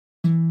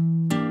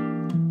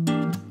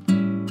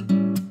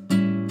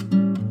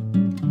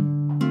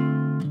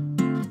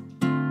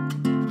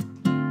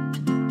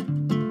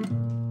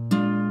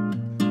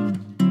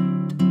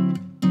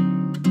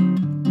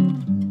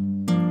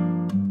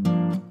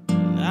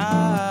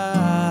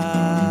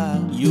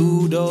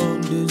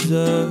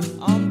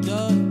deserve. I'm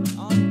done.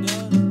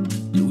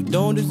 You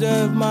don't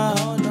deserve my.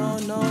 No.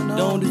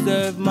 Don't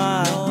deserve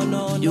my.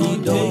 No. You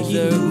don't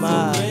deserve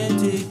my.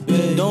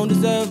 Don't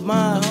deserve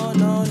my.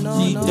 No.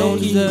 Don't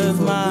deserve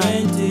my.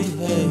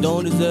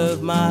 Don't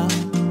deserve my.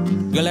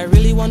 Girl, I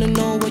really wanna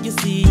know what you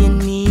see in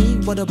me.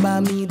 What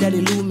about me that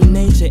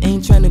illuminates you?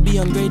 Ain't trying to be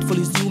ungrateful,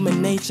 it's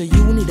human nature.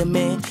 You need a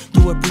man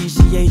to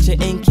appreciate you.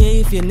 Ain't care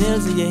if your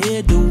nails or your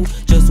hairdo.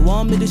 Just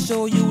want me to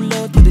show you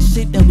love for the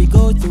shit that we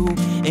go through.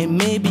 And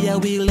maybe I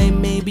will, and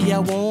maybe I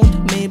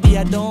won't. Maybe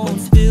I don't.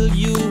 Still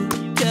you,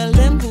 tell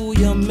them who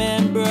your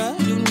man, bruh.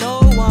 You know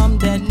I'm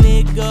that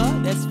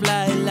nigga that's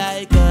fly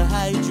like a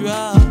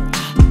hydra.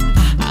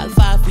 I'll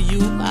fight for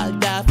you, I'll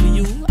die for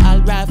you,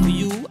 I'll ride for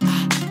you.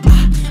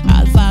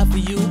 I'll fight for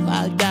you,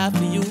 I'll die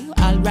for you,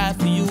 I'll ride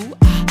for you.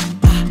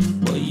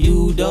 But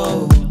you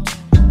don't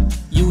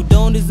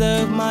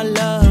deserve my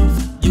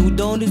love. You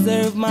don't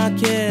deserve my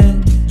care.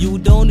 You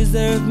don't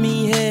deserve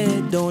me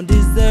here, don't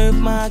deserve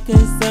my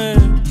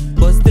concern.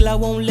 But still I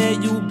won't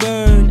let you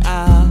burn.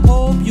 I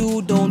hope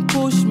you don't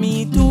push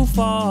me too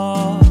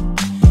far.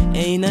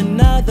 Ain't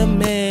another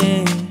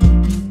man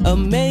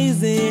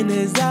amazing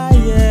as I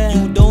am.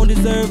 You don't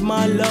deserve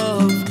my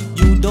love.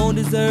 You don't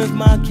deserve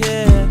my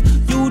care.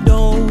 You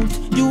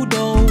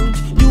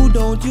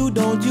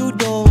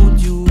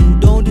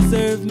don't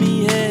deserve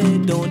me here,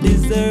 don't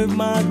deserve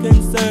my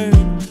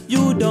concern.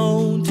 You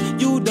don't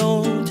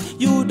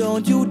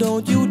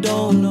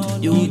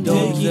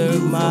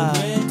deserve my.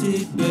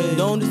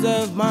 Don't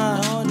deserve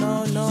my.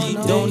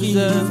 Don't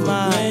deserve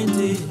my.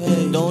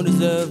 Don't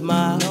deserve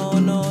my.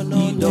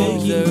 Don't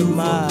deserve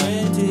my.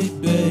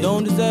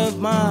 Don't deserve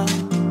my.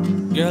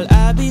 Girl,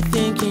 I be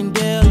thinking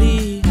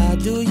daily, how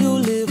do you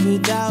live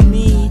without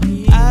me?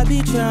 I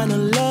be trying to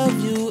love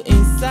you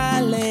in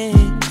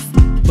silence,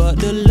 but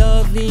the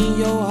love in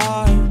your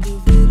heart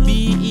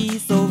be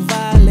so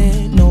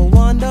violent. No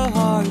wonder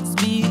hearts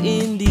be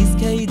in these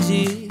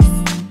cages.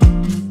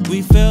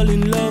 We fell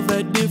in love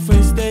at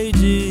different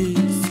stages,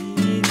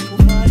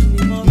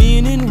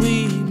 meaning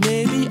we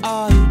maybe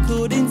I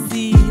couldn't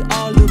see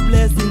all the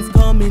blessings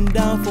coming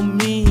down for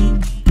me.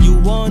 You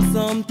want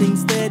something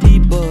steady,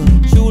 but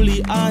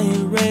truly I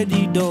ain't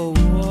ready though.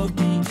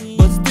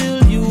 But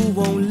still you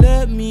won't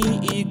let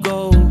me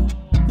go.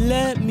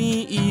 Let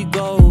me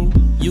go.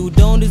 You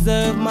don't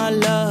deserve my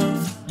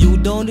love. You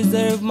don't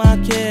deserve my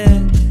care.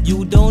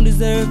 You don't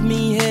deserve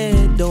me here.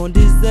 Don't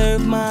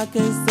deserve my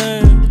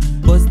concern.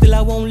 But still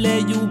I won't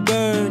let you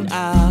burn.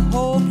 I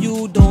hope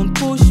you don't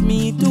push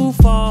me too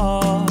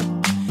far.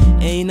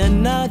 Ain't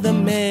another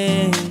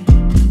man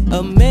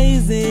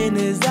amazing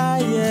as I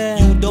am.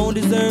 You don't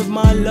deserve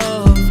my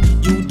love.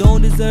 You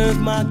don't deserve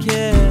my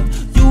care.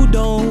 You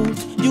don't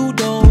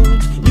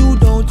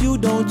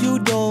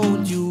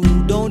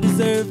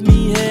deserve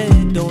me here.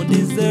 Don't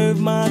deserve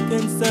my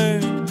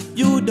concern.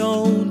 You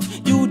don't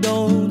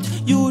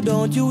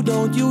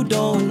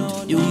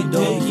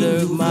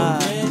deserve my.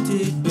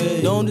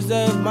 Don't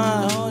deserve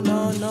my.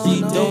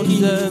 Don't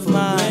deserve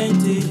my.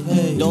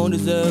 Don't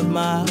deserve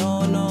my.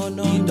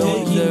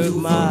 Don't deserve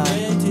my.